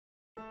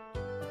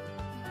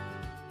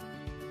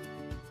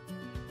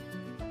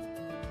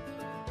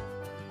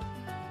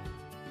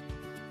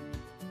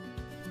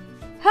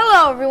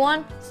Hello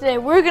everyone, today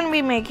we're going to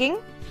be making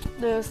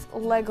this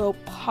Lego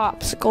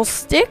popsicle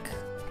stick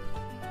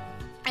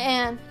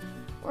and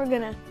we're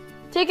going to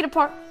take it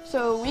apart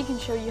so we can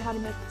show you how to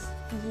make this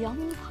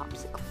yummy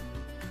popsicle.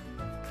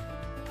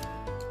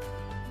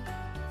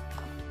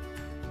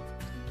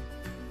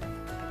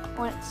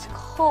 When it's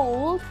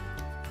cold,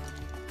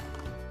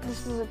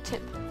 this is a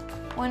tip,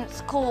 when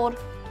it's cold,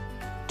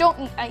 don't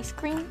eat ice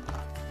cream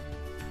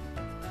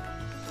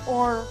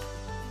or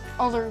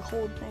other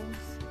cold things.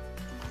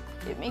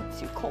 It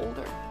makes you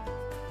colder.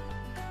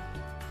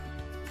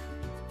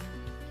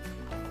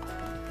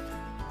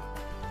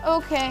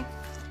 Okay,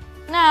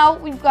 now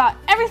we've got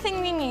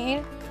everything we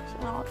need.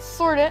 So now let's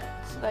sort it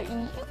so that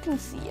you can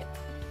see it.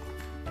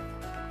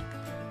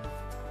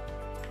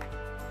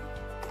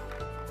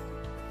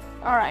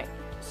 All right,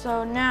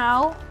 so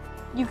now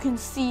you can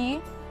see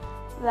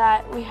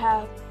that we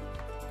have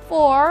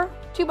 4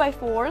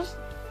 2x4s,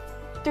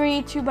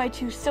 3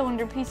 2x2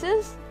 cylinder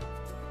pieces,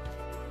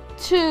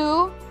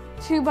 2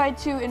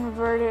 2x2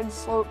 inverted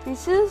slope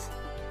pieces,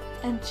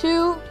 and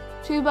 2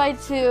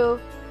 2x2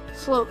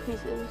 slope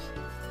pieces.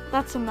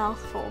 That's a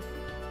mouthful.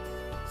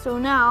 So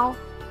now,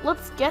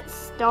 let's get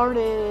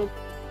started.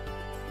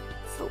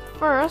 So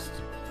first,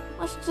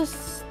 let's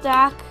just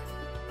stack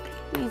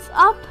these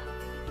up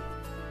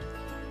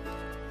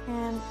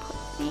and put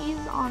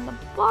these on the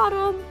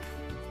bottom.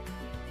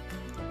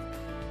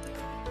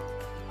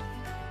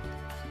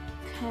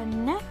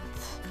 Connect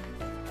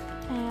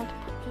and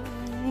put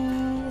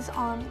these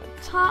on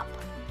the top.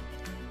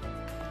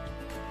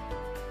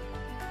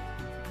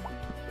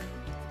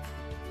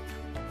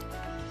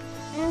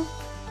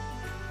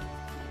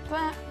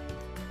 That,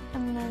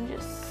 and then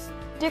just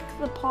stick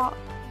the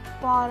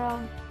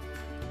bottom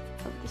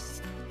of the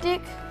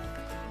stick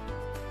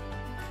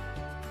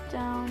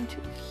down to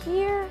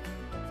here,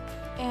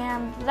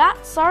 and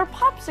that's our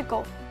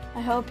popsicle.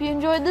 I hope you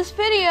enjoyed this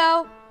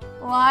video.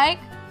 Like,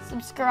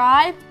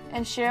 subscribe,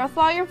 and share with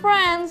all your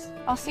friends.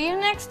 I'll see you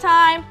next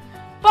time.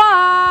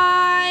 Bye!